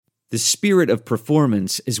The spirit of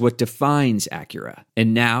performance is what defines Acura,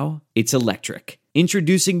 and now it's electric.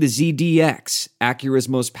 Introducing the ZDX, Acura's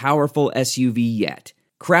most powerful SUV yet.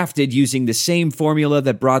 Crafted using the same formula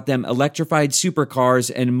that brought them electrified supercars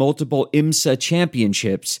and multiple IMSA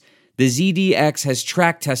championships, the ZDX has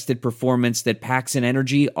track-tested performance that packs an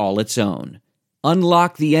energy all its own.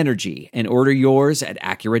 Unlock the energy and order yours at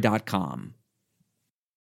Acura.com.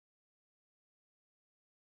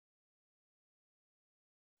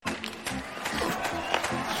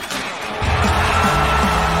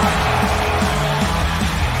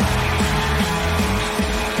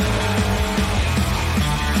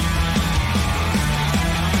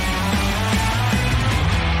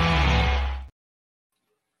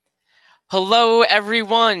 Hello,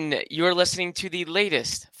 everyone. You're listening to the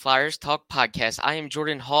latest Flyers Talk podcast. I am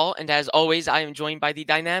Jordan Hall, and as always, I am joined by the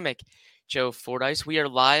dynamic Joe Fordyce. We are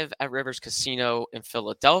live at Rivers Casino in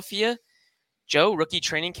Philadelphia. Joe, rookie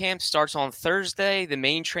training camp starts on Thursday. The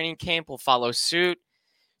main training camp will follow suit.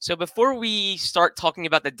 So before we start talking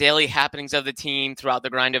about the daily happenings of the team throughout the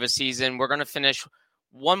grind of a season, we're going to finish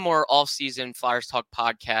one more off-season Flyers Talk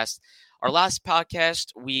podcast. Our last podcast,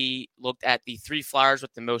 we looked at the three Flyers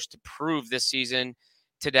with the most to prove this season.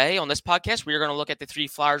 Today, on this podcast, we are going to look at the three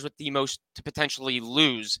Flyers with the most to potentially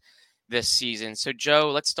lose this season. So,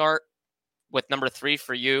 Joe, let's start with number 3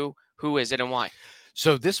 for you. Who is it and why?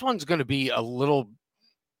 So this one's going to be a little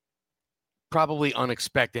probably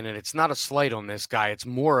unexpected, and it's not a slight on this guy. It's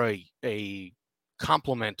more a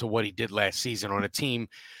compliment to what he did last season on a team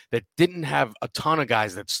that didn't have a ton of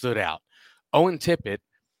guys that stood out. Owen Tippett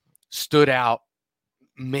stood out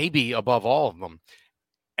maybe above all of them.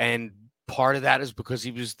 And part of that is because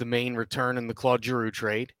he was the main return in the Claude Giroux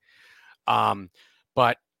trade.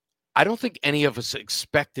 But I don't think any of us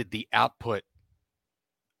expected the output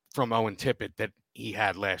from Owen Tippett that he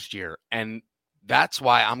had last year. And that's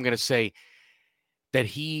why I'm going to say that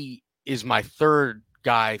he is my third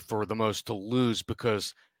guy for the most to lose,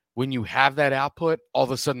 because when you have that output, all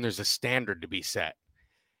of a sudden there's a standard to be set.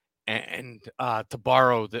 And to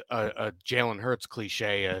borrow a Jalen Hurts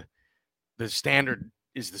cliche, the standard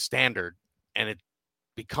is the standard, and it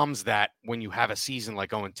becomes that when you have a season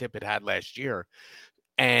like Owen Tippett had last year.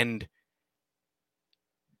 And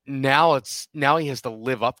now he has to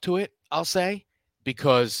live up to it, I'll say,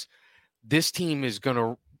 because this team is going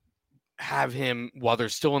to have him, while they're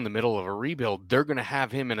still in the middle of a rebuild, they're going to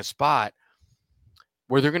have him in a spot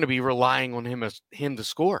where they're going to be relying on him to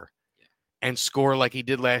score. And score like he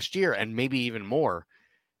did last year, and maybe even more.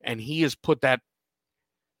 And he has put that,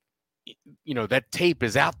 that tape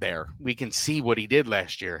is out there. We can see what he did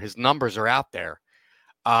last year. His numbers are out there.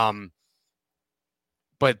 But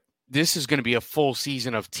this is going to be a full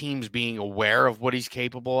season of teams being aware of what he's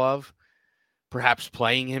capable of, perhaps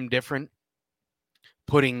playing him different,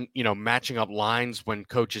 matching up lines when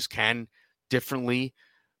coaches can differently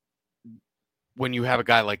when you have a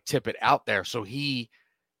guy like Tippett out there. So he'll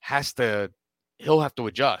have to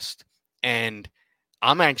adjust, and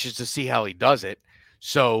I'm anxious to see how he does it.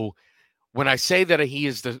 So when I say that he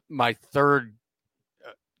is my third,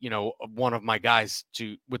 one of my guys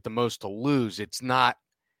with the most to lose, it's not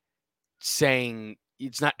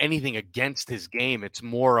anything against his game. It's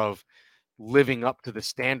more of living up to the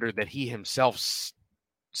standard that he himself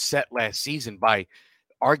set last season by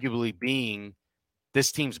arguably being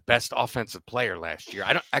this team's best offensive player last year.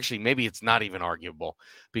 Maybe it's not even arguable,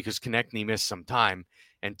 because Konechny missed some time,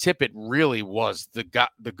 and Tippett really was the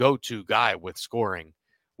go-to guy with scoring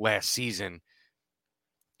last season.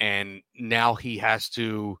 And now he has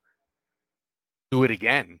to do it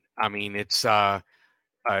again. I mean, it's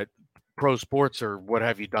pro sports, or what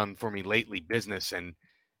have you done for me lately, business. And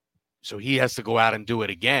so he has to go out and do it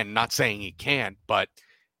again. Not saying he can't, but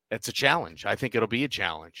it's a challenge. I think it'll be a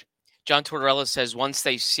challenge. John Tortorella says once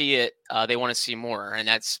they see it, they want to see more, and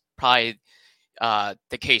that's probably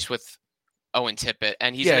the case with Owen Tippett.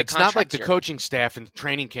 And it's not like the coaching staff and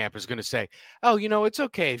training camp is going to say, "Oh, it's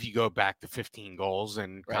okay if you go back to 15 goals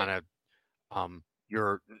and kind of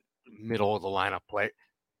your middle of the lineup play."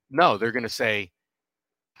 No, they're going to say,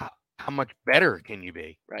 "How much better can you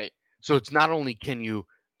be?" Right. So it's not only can you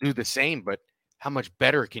do the same, but how much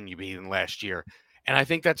better can you be than last year? And I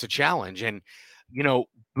think that's a challenge. And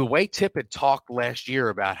the way Tippett talked last year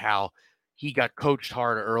about how he got coached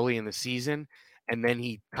hard early in the season, and then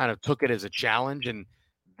he kind of took it as a challenge, and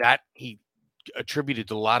that he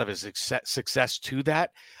attributed a lot of his success to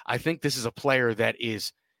that. I think this is a player that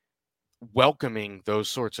is welcoming those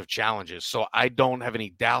sorts of challenges. So I don't have any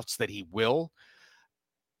doubts that he will,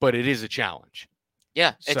 but it is a challenge.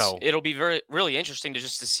 Yeah, it'll be really interesting to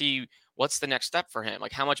see what's the next step for him.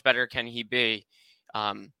 Like, how much better can he be?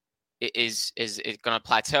 is it going to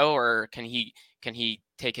plateau, or can he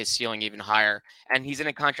take his ceiling even higher? And he's in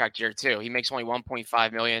a contract year too. He makes only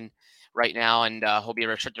 $1.5 million right now, and he'll be a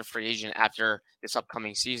restricted free agent after this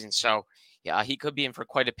upcoming season. So yeah, he could be in for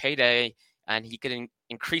quite a payday, and he could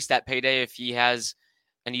increase that payday if he has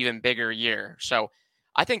an even bigger year. So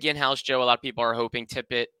I think in-house, Joe, a lot of people are hoping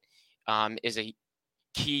Tippett is a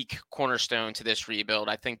key cornerstone to this rebuild.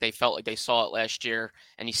 I think they felt like they saw it last year,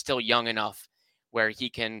 and he's still young enough where he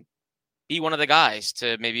can be one of the guys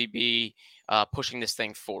to maybe be pushing this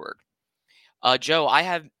thing forward. Joe, I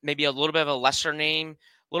have maybe a little bit of a lesser name,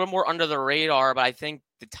 a little more under the radar, but I think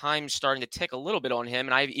the time's starting to tick a little bit on him,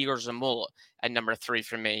 and I have Igor Zamula at number 3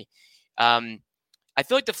 for me. I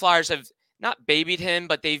feel like the Flyers have not babied him,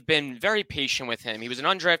 but they've been very patient with him. He was an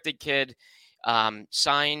undrafted kid,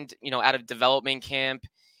 signed, out of development camp,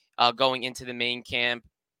 going into the main camp.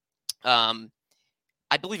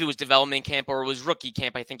 I believe it was development camp or it was rookie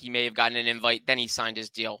camp. I think he may have gotten an invite. Then he signed his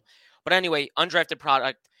deal. But anyway, undrafted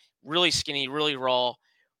product, really skinny, really raw.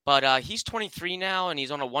 But he's 23 now, and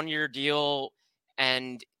he's on a 1-year deal.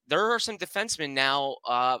 And there are some defensemen now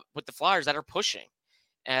with the Flyers that are pushing.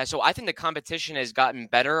 So I think the competition has gotten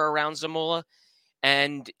better around Zamula.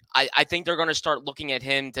 And I think they're going to start looking at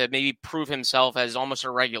him to maybe prove himself as almost a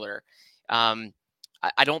regular. I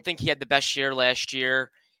don't think he had the best year last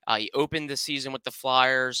year. He opened the season with the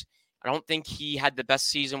Flyers. I don't think he had the best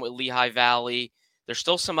season with Lehigh Valley. There's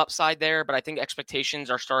still some upside there, but I think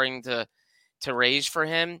expectations are starting to rise for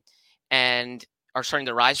him, and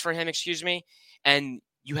And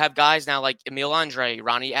you have guys now like Emil Andre,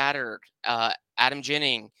 Ronnie Attard, Adam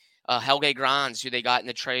Ginning, Helge Grans, who they got in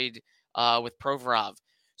the trade with Provorov.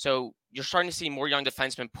 So you're starting to see more young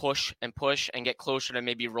defensemen push and get closer to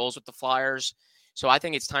maybe roles with the Flyers. So I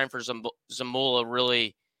think it's time for Zamula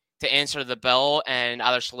really to answer the bell and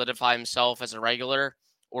either solidify himself as a regular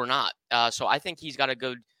or not. So I think he's got a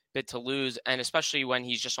good bit to lose, and especially when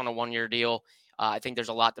he's just on a 1-year deal, I think there's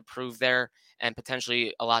a lot to prove there and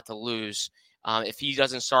potentially a lot to lose if he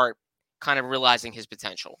doesn't start kind of realizing his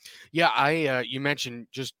potential. Yeah, you mentioned,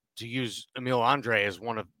 just to use Emil Andre as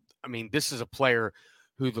one of, this is a player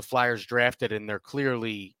who the Flyers drafted, and they're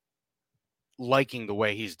clearly liking the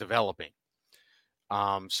way he's developing.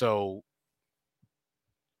 So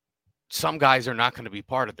some guys are not going to be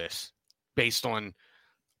part of this based on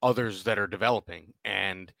others that are developing.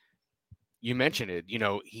 And you mentioned it,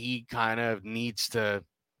 he kind of needs to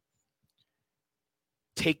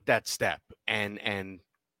take that step and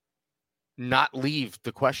not leave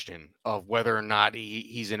the question of whether or not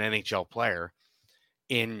he's an NHL player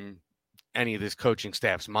in any of this coaching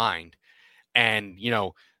staff's mind. And,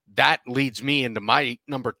 that leads me into my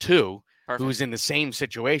number 2, Perfect. Who's in the same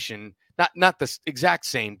situation, not the exact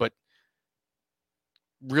same, but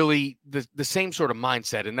really the same sort of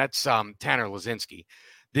mindset. And that's Tanner Laczynski.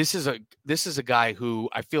 This is a guy who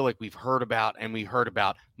I feel like we've heard about,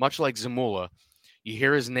 much like Zamula. You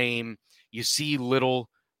hear his name, you see little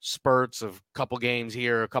spurts of a couple games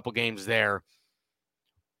here, a couple games there.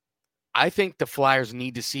 I think the Flyers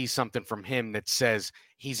need to see something from him that says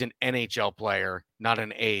he's an NHL player, not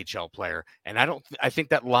an AHL player. And I think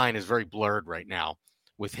that line is very blurred right now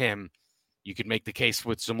with him. You could make the case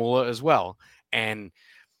with Zamula as well. And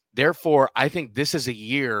therefore, I think this is a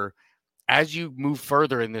year, as you move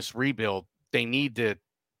further in this rebuild, they need to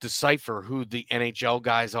decipher who the NHL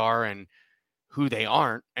guys are and who they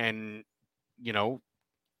aren't. And,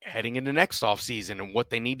 heading into next offseason and what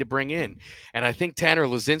they need to bring in. And I think Tanner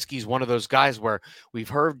Laczynski is one of those guys where we've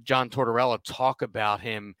heard John Tortorella talk about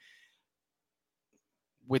him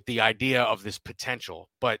with the idea of this potential,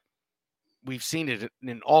 but we've seen it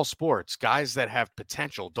in all sports. Guys that have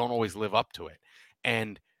potential don't always live up to it.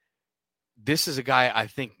 And this is a guy I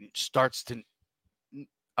think needs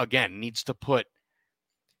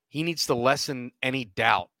to lessen any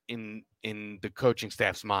doubt in the coaching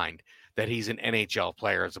staff's mind that he's an NHL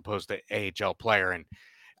player as opposed to AHL player. And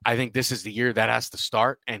I think this is the year that has to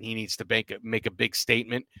start, and he needs to make a big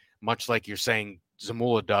statement, much like you're saying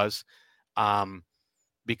Zamula does,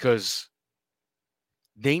 because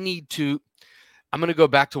they need to – I'm going to go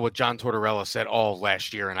back to what John Tortorella said all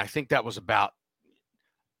last year, and I think that was about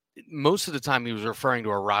 – most of the time he was referring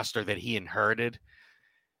to a roster that he inherited.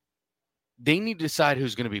 They need to decide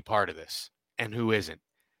who's going to be part of this and who isn't.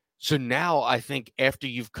 So now I think after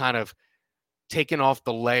you've kind of taken off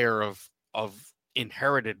the layer of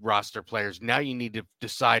inherited roster players, now you need to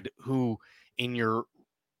decide who in your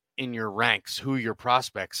ranks, who your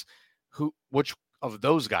prospects, which of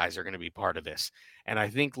those guys are going to be part of this. And I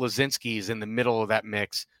think Laczynski is in the middle of that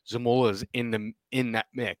mix. Zamula is in that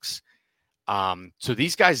mix. So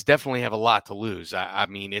these guys definitely have a lot to lose. I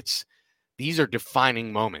mean, these are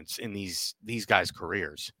defining moments in these guys'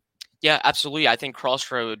 careers. Yeah, absolutely. I think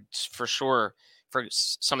crossroads for sure for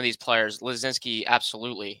some of these players. Laczynski,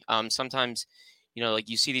 absolutely. Sometimes, like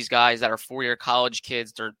you see these guys that are 4-year college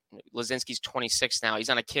kids. Laczynski's 26 now. He's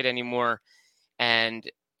not a kid anymore, and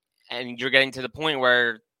you're getting to the point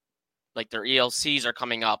where like their ELCs are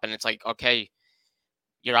coming up, and it's like, okay,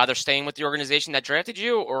 you're either staying with the organization that drafted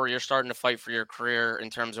you, or you're starting to fight for your career in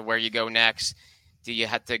terms of where you go next. Do you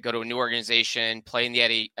have to go to a new organization, play in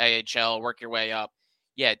the AHL, work your way up?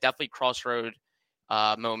 Yeah, definitely crossroad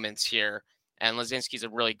moments here. And Laczynski's a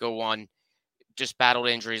really good one. Just battled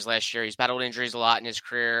injuries last year. He's battled injuries a lot in his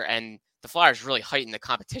career, and the Flyers really heightened the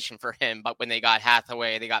competition for him. But when they got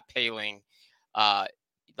Hathaway, they got Poehling,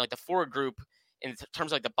 like the forward group in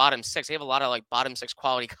terms of like the bottom six, they have a lot of like bottom six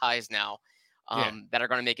quality guys now that are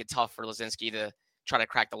going to make it tough for Laczynski to try to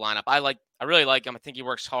crack the lineup. I really like him. I think he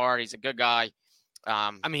works hard. He's a good guy.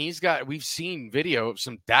 I mean, we've seen video of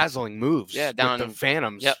some dazzling moves down with the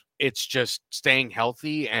Phantoms. Yep. It's just staying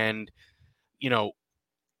healthy and,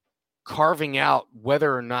 carving out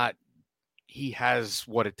whether or not he has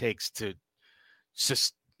what it takes to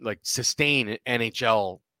sustain an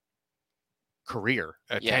NHL career,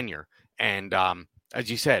 tenure. And as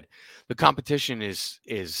you said, the competition is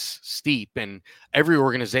steep, and every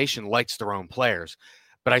organization likes their own players.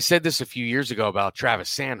 But I said this a few years ago about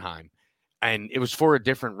Travis Sanheim, and it was for a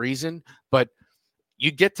different reason. But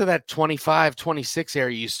you get to that 25, 26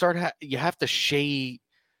 area, you have to shave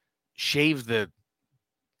the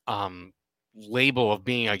label of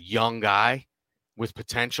being a young guy with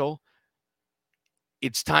potential.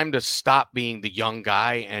 It's time to stop being the young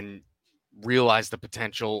guy and realize the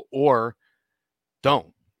potential, or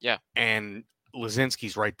don't. Yeah. And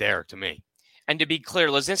Laczynski's right there to me. And to be clear,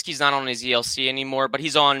 Laczynski's not on his ELC anymore, but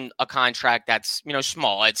he's on a contract that's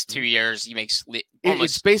small. It's 2 years. He makes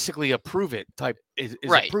it's basically a prove it type. Is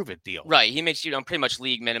right. A prove it deal. Right. He makes pretty much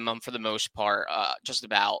league minimum for the most part. Just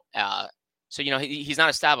about. So he's not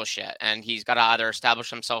established yet, and he's got to either establish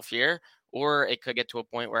himself here, or it could get to a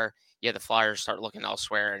point where the Flyers start looking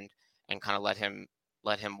elsewhere and kind of let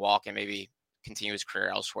him walk and maybe continue his career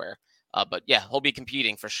elsewhere. But yeah, he'll be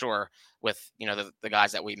competing for sure with the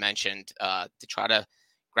guys that we mentioned to try to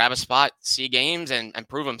grab a spot, see games, and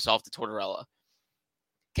prove himself to Tortorella.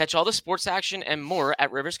 Catch all the sports action and more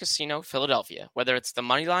at Rivers Casino Philadelphia. Whether it's the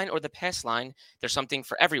money line or the pass line, there's something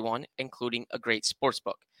for everyone, including a great sports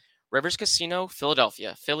book. Rivers Casino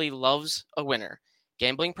Philadelphia. Philly loves a winner.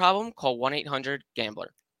 Gambling problem? Call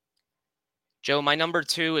 1-800-GAMBLER. Joe, my number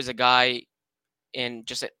 2 is a guy in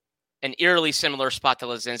just an eerily similar spot to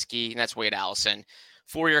Laczynski, and that's Wade Allison.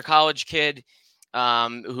 4-year college kid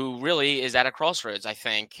who really is at a crossroads, I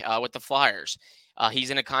think, with the Flyers. He's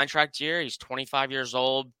in a contract year. He's 25 years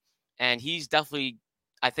old, and he's definitely,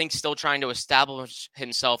 I think, still trying to establish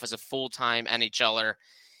himself as a full-time NHLer.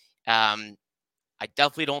 I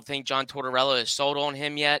definitely don't think John Tortorella is sold on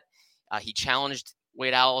him yet. He challenged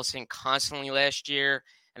Wade Allison constantly last year,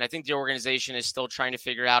 and I think the organization is still trying to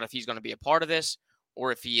figure out if he's going to be a part of this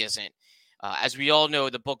or if he isn't. As we all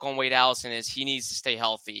know, the book on Wade Allison is he needs to stay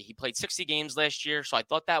healthy. He played 60 games last year, so I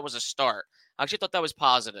thought that was a start. I actually thought that was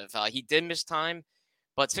positive. He did miss time,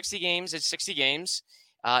 but 60 games is 60 games.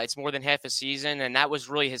 It's more than half a season, and that was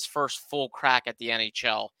really his first full crack at the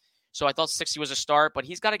NHL. So I thought 60 was a start, but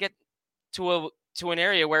he's got to get to an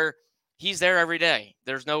area where he's there every day.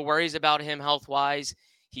 There's no worries about him health-wise.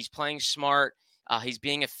 He's playing smart. He's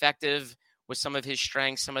being effective with some of his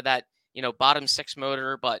strengths, some of that, bottom six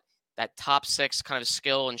motor, but that top six kind of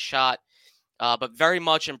skill and shot, but very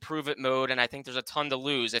much improve-it mode. And I think there's a ton to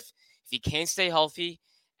lose. If he can't stay healthy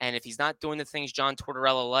and if he's not doing the things John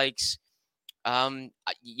Tortorella likes,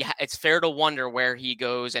 it's fair to wonder where he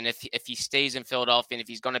goes and if he stays in Philadelphia and if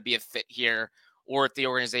he's going to be a fit here, or if the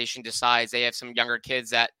organization decides they have some younger kids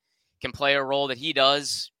that can play a role that he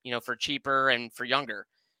does, for cheaper and for younger.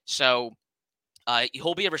 So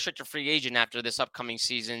he'll be a restricted free agent after this upcoming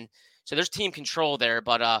season. So there's team control there,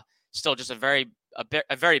 but still just a very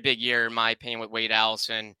big year, in my opinion, with Wade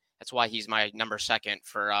Allison. That's why he's my number 2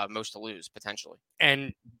 for most to lose, potentially.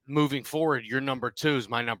 And moving forward, your number 2 is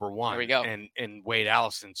my number 1. There we go. And Wade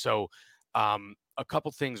Allison. So a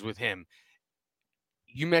couple things with him.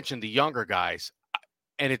 You mentioned the younger guys,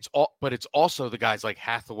 and it's also the guys like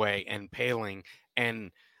Hathaway and Poehling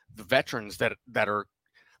and the veterans that are,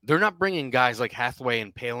 they're not bringing guys like Hathaway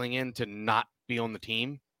and Poehling in to not be on the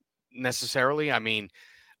team necessarily. I mean,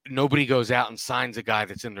 nobody goes out and signs a guy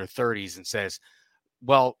that's in their 30s and says,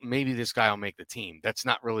 well, maybe this guy will make the team. That's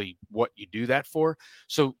not really what you do that for.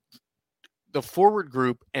 So the forward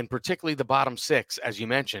group, and particularly the bottom six, as you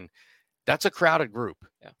mentioned, that's a crowded group.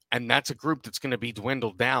 Yeah. And that's a group that's going to be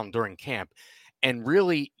dwindled down during camp. And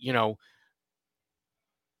really,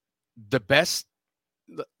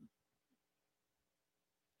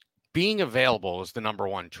 being available is the number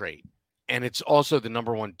one trait. And it's also the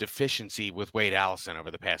number one deficiency with Wade Allison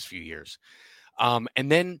over the past few years. And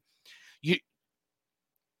then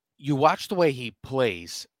you watch the way he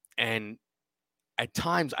plays, and at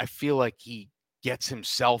times I feel like he gets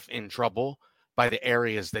himself in trouble by the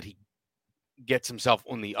areas that he gets himself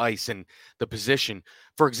on the ice and the position.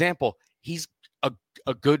 For example, he's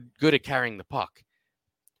a good at carrying the puck.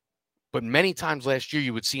 But many times last year,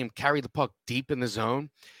 you would see him carry the puck deep in the zone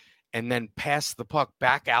and then pass the puck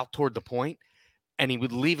back out toward the point, and he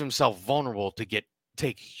would leave himself vulnerable to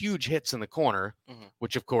take huge hits in the corner,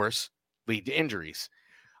 which, of course, lead to injuries.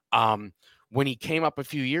 When he came up a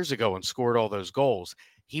few years ago and scored all those goals,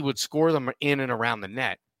 he would score them in and around the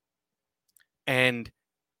net. And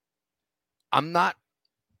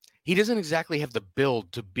he doesn't exactly have the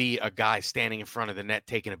build to be a guy standing in front of the net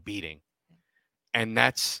taking a beating. And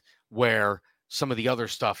that's where some of the other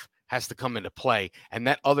stuff has to come into play. And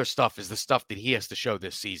that other stuff is the stuff that he has to show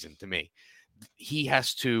this season to me. He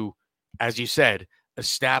has to, as you said,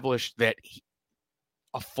 establish that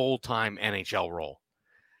a full-time NHL role,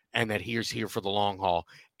 and that he's here for the long haul,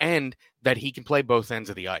 and that he can play both ends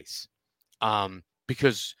of the ice.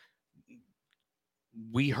 Because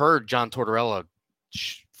we heard John Tortorella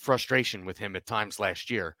frustration with him at times last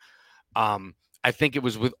year. I think it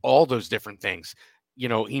was with all those different things.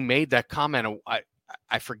 He made that comment.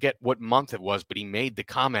 I forget what month it was, but he made the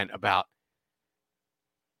comment about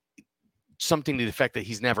something to the effect that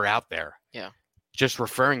he's never out there. Yeah. Just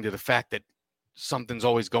referring to the fact that something's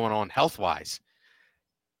always going on health-wise.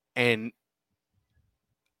 And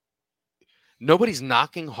nobody's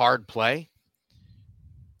knocking hard play.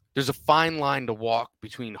 There's a fine line to walk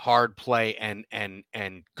between hard play and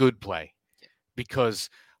good play, because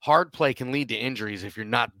hard play can lead to injuries if you're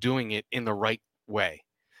not doing it in the right way.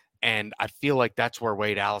 And I feel like that's where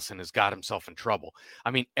Wade Allison has got himself in trouble.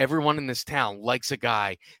 I mean, everyone in this town likes a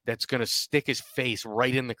guy that's going to stick his face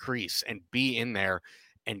right in the crease and be in there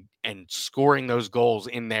and scoring those goals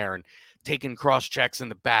in there and taking cross checks in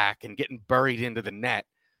the back and getting buried into the net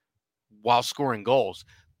while scoring goals.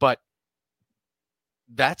 But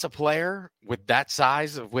that's a player with that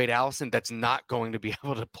size of Wade Allison that's not going to be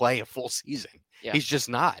able to play a full season. Yeah. He's just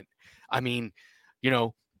not. I mean,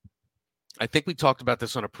 I think we talked about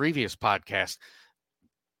this on a previous podcast.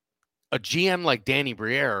 A GM like Danny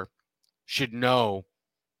Briere should know,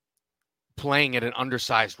 playing at an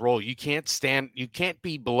undersized role, you can't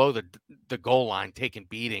be below the goal line taking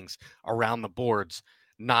beatings around the boards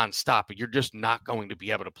nonstop. You're just not going to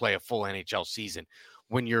be able to play a full NHL season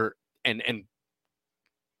when you're and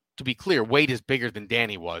to be clear, Wade is bigger than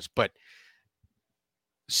Danny was, but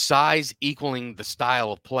size equaling the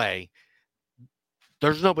style of play,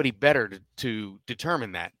 there's nobody better to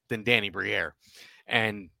determine that than Danny Briere.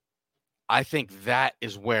 And I think that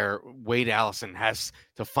is where Wade Allison has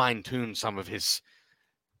to fine-tune some of his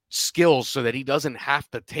skills so that he doesn't have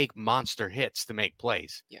to take monster hits to make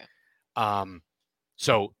plays. Yeah.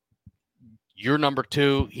 So you're number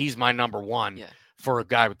two. He's my number one. Yeah. For a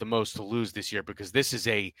guy with the most to lose this year, because this is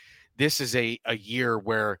a year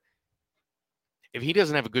where if he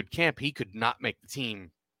doesn't have a good camp, he could not make the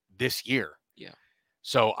team this year. Yeah.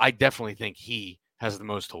 So I definitely think he has the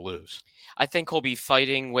most to lose. I think he'll be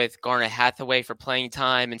fighting with Garnet Hathaway for playing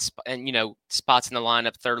time and spots in the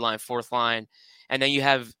lineup, third line, fourth line. And then you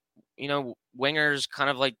have, wingers kind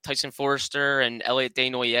of like Tyson Forster and Elliot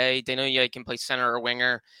Desnoyers. Desnoyers can play center or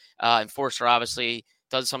winger. And Forster obviously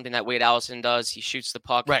does something that Wade Allison does. He shoots the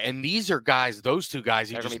puck. Right. And these are those two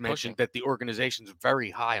guys you just mentioned that the organization's very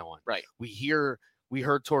high on. Right. We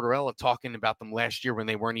heard Tortorella talking about them last year when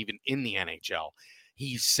they weren't even in the NHL.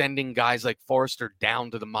 He's sending guys like Forster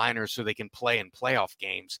down to the minors so they can play in playoff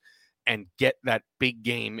games and get that big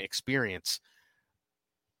game experience.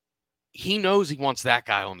 He knows he wants that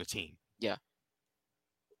guy on the team. Yeah.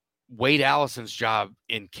 Wade Allison's job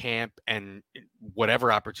in camp and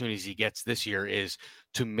whatever opportunities he gets this year is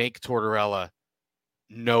to make Tortorella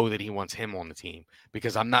know that he wants him on the team,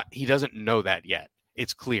 because he doesn't know that yet.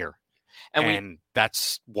 It's clear. And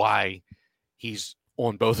that's why he's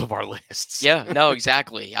on both of our lists. Yeah, no,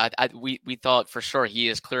 exactly. We thought for sure he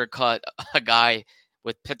is clear cut a guy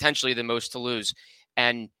with potentially the most to lose.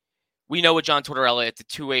 And we know with John Tortorella, it's a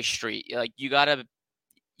two-way street. Like you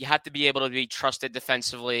have to be able to be trusted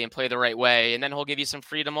defensively and play the right way, and then he'll give you some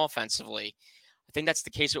freedom offensively. I think that's the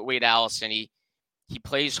case with Wade Allison. He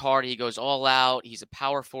plays hard. He goes all out. He's a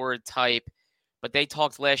power forward type. but they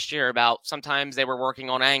talked last year about sometimes they were working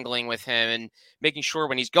on angling with him and making sure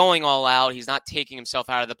when he's going all out, he's not taking himself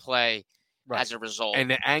out of the play as a result. And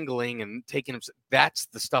the angling and taking him, that's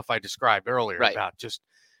the stuff I described earlier about just,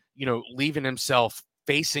 leaving himself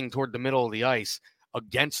facing toward the middle of the ice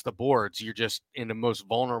against the boards. You're just in the most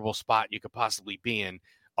vulnerable spot you could possibly be in,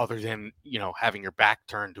 other than, having your back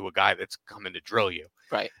turned to a guy that's coming to drill you.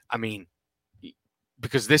 Right. I mean,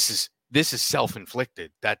 because this is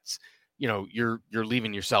self-inflicted. That's, you're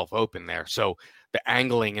leaving yourself open there. So the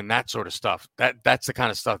angling and that sort of stuff, that's the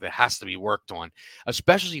kind of stuff that has to be worked on,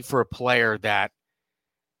 especially for a player that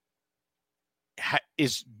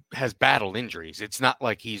has battled injuries. It's not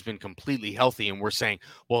like he's been completely healthy and we're saying,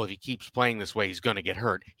 well, if he keeps playing this way, he's going to get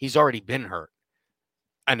hurt. He's already been hurt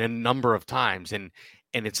and a number of times. And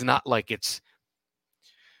it's not like he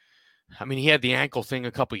had the ankle thing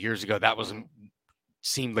a couple years ago. That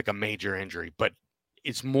seemed like a major injury, but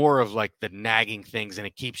it's more of like the nagging things, and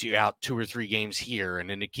it keeps you out 2 or 3 games here, and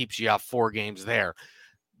then it keeps you out 4 games there.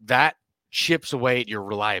 That chips away at your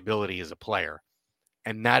reliability as a player.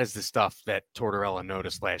 And that is the stuff that Tortorella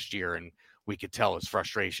noticed last year, and we could tell his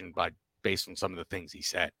frustration based on some of the things he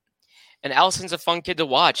said. And Allison's a fun kid to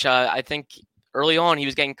watch. I think early on he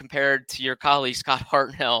was getting compared to your colleague, Scott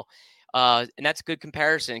Hartnell, and that's a good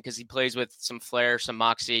comparison because he plays with some flair, some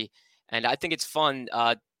moxie, and I think it's fun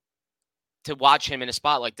to watch him in a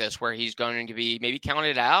spot like this where he's going to be maybe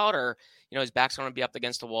counted out or, his back's going to be up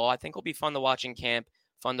against the wall. I think it'll be fun to watch in camp,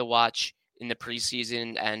 fun to watch in the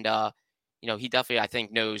preseason. And, he definitely, I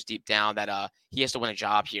think, knows deep down that he has to win a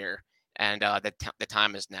job here and that the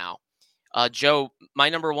time is now. Joe, my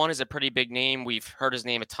number one is a pretty big name. We've heard his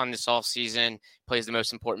name a ton this offseason, plays the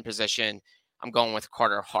most important position. I'm going with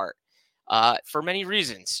Carter Hart for many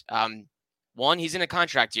reasons. One, he's in a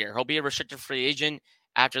contract year. He'll be a restricted free agent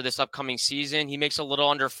after this upcoming season. He makes a little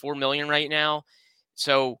under $4 million right now.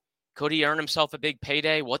 So could he earn himself a big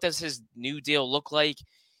payday? What does his new deal look like?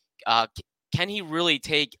 Can he really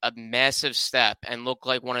take a massive step and look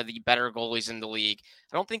like one of the better goalies in the league?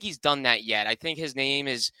 I don't think he's done that yet. I think his name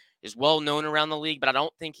is well known around the league, but I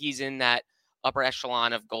don't think he's in that upper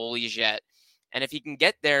echelon of goalies yet. And if he can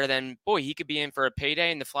get there, then boy, he could be in for a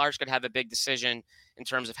payday, and the Flyers could have a big decision in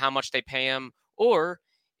terms of how much they pay him, or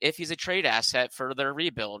if he's a trade asset for their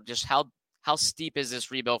rebuild. Just how steep is this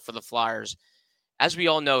rebuild for the Flyers? As we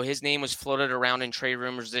all know, his name was floated around in trade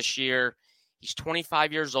rumors this year. He's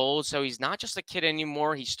 25 years old, so he's not just a kid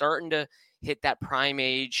anymore. He's starting to hit that prime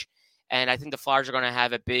age, and I think the Flyers are going to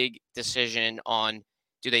have a big decision on,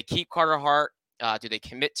 do they keep Carter Hart? Do they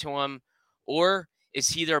commit to him? Or is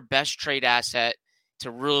he their best trade asset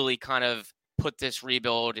to really kind of put this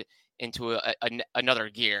rebuild into another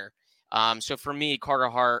gear? So for me, Carter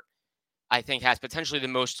Hart, I think, has potentially the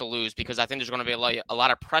most to lose because I think there's going to be a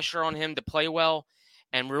lot of pressure on him to play well.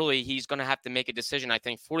 And really, he's going to have to make a decision, I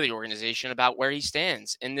think, for the organization about where he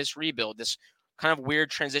stands in this rebuild, this kind of weird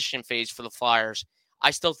transition phase for the Flyers.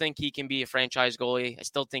 I still think he can be a franchise goalie. I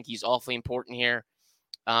still think he's awfully important here.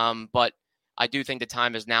 But I do think the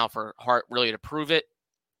time is now for Hart really to prove it.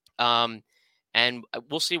 And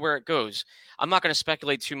we'll see where it goes. I'm not going to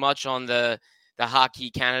speculate too much on the Hockey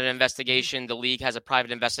Canada investigation. The league has a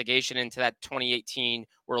private investigation into that 2018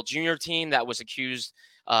 World Junior team that was accused,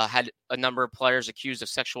 had a number of players accused of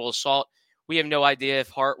sexual assault. We have no idea if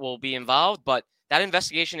Hart will be involved, but that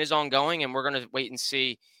investigation is ongoing, and we're going to wait and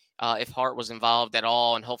see if Hart was involved at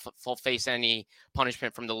all, and he'll face any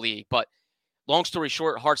punishment from the league. But long story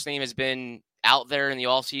short, Hart's name has been out there in the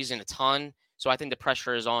offseason a ton, so I think the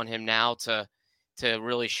pressure is on him now to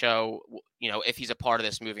really show, if he's a part of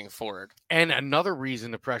this moving forward. And another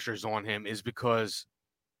reason the pressure is on him is because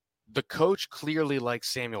the coach clearly likes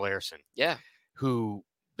Samuel Ersson. Yeah. Who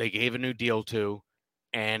they gave a new deal to,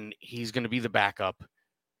 and he's going to be the backup.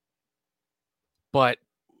 But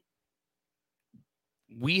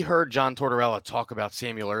we heard John Tortorella talk about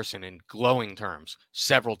Samuel Ersson in glowing terms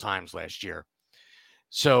several times last year.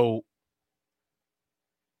 So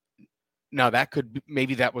now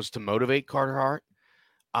maybe that was to motivate Carter Hart.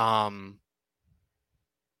 I'm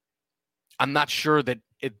not sure that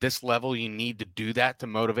at this level you need to do that to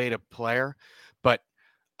motivate a player, but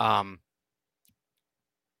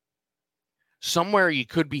somewhere you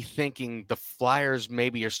could be thinking the Flyers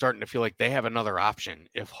maybe are starting to feel like they have another option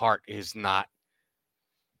if Hart is not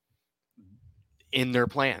in their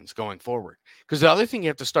plans going forward. Because the other thing you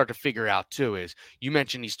have to start to figure out too is, you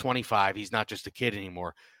mentioned he's 25, he's not just a kid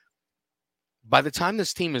anymore. By the time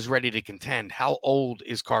this team is ready to contend, how old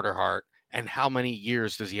is Carter Hart and how many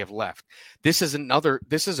years does he have left? This is a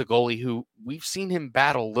goalie who we've seen him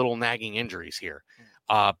battle little nagging injuries here.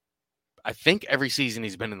 I think every season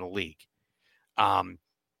he's been in the league.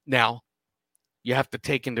 Now, you have to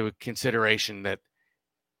take into consideration that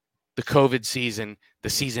the COVID season, the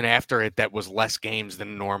season after it that was less games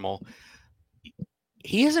than normal,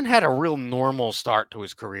 he hasn't had a real normal start to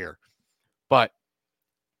his career. But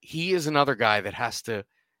he is another guy that has to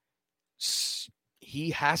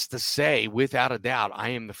say without a doubt, I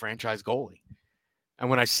am the franchise goalie. And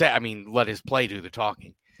when I say, I mean, let his play do the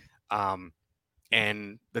talking.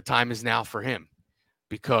 And the time is now for him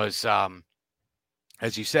because,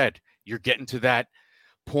 as you said, you're getting to that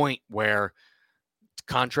point where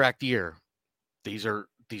contract year, these are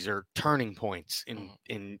turning points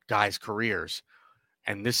in guys' careers.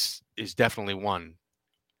 And this is definitely one.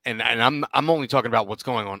 And I'm only talking about what's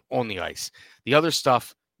going on the ice. The other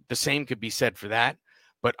stuff, the same could be said for that.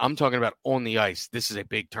 But I'm talking about on the ice. This is a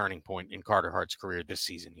big turning point in Carter Hart's career this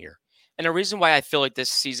season here. And the reason why I feel like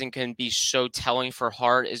this season can be so telling for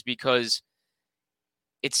Hart is because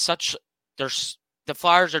the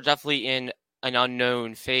Flyers are definitely in an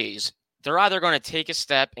unknown phase. They're either going to take a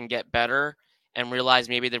step and get better and realize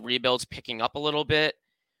maybe the rebuild's picking up a little bit,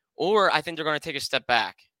 or I think they're going to take a step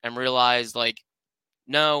back and realize, like,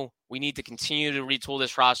 no, we need to continue to retool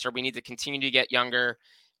this roster. We need to continue to get younger.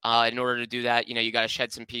 In order to do that, you got to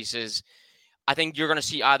shed some pieces. I think you're going to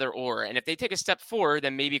see either or. And if they take a step forward,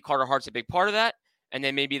 then maybe Carter Hart's a big part of that. And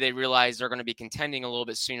then maybe they realize they're going to be contending a little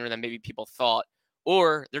bit sooner than maybe people thought.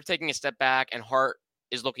 Or they're taking a step back and Hart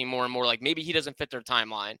is looking more and more like maybe he doesn't fit their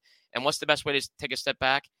timeline. And what's the best way to take a step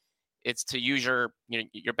back? It's to use your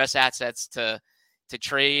best assets to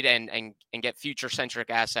trade and get future-centric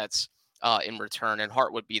assets in return. And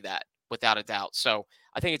Hart would be that, without a doubt. So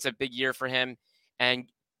I think it's a big year for him. And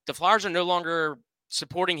the Flyers are no longer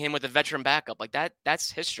supporting him with a veteran backup. Like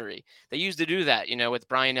that's history. They used to do that, with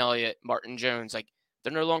Brian Elliott, Martin Jones. Like,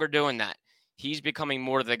 they're no longer doing that. He's becoming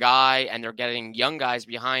more the guy, and they're getting young guys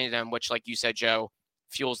behind him, which, like you said, Joe,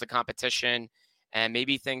 fuels the competition and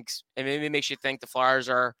maybe makes you think the Flyers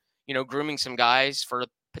are, grooming some guys for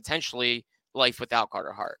potentially life without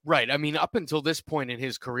Carter Hart. Right. I mean, up until this point in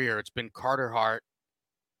his career, it's been Carter Hart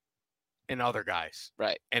and other guys.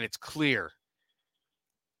 Right. And it's clear.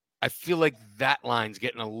 I feel like that line's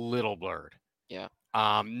getting a little blurred. Yeah.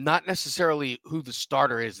 Not necessarily who the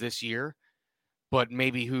starter is this year, but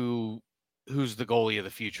maybe who's the goalie of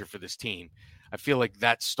the future for this team. I feel like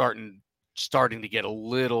that's starting to get a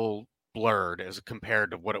little blurred as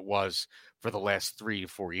compared to what it was for the last 3 to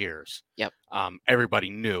 4 years. Yep. Everybody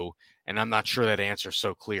knew, and I'm not sure that answer's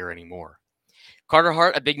so clear anymore. Carter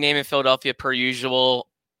Hart, a big name in Philadelphia per usual.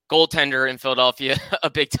 Goaltender in Philadelphia,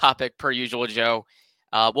 a big topic per usual, Joe.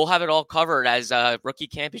 We'll have it all covered as rookie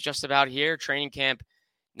camp is just about here. Training camp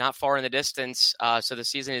not far in the distance. So the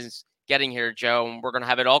season is getting here, Joe. And we're going to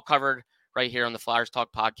have it all covered right here on the Flyers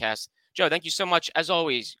Talk podcast. Joe, thank you so much. As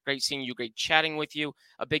always, great seeing you, great chatting with you.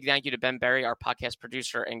 A big thank you to Ben Berry, our podcast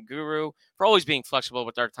producer and guru, for always being flexible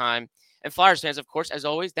with our time. And Flyers fans, of course, as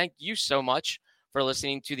always, thank you so much for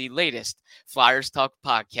listening to the latest Flyers Talk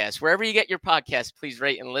podcast. Wherever you get your podcast, please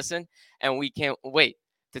rate and listen. And we can't wait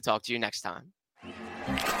to talk to you next time.